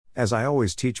As I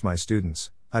always teach my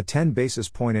students, a 10 basis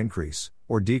point increase,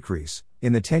 or decrease,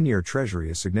 in the 10-year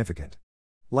Treasury is significant.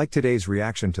 Like today's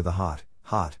reaction to the hot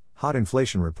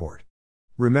inflation report.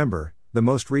 Remember, the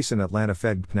most recent Atlanta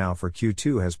Fed PNOW for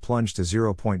Q2 has plunged to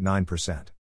 0.9%.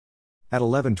 At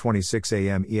 11:26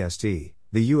 a.m. EST,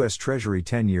 the U.S. Treasury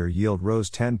 10-year yield rose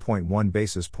 10.1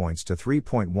 basis points to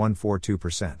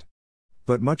 3.142%.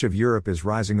 But much of Europe is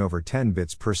rising over 10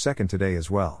 bits per second today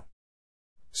as well.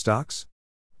 Stocks?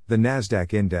 The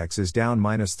Nasdaq index is down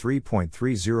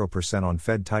 -3.30% on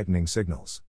Fed tightening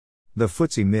signals. The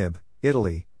FTSE MIB,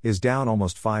 Italy, is down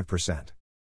almost 5%.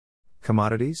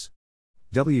 Commodities?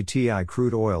 WTI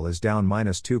crude oil is down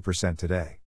 -2%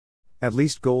 today. At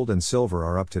least gold and silver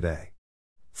are up today.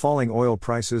 Falling oil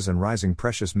prices and rising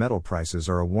precious metal prices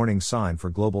are a warning sign for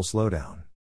global slowdown.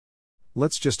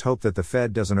 Let's just hope that the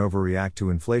Fed doesn't overreact to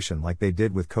inflation like they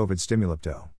did with COVID stimulus.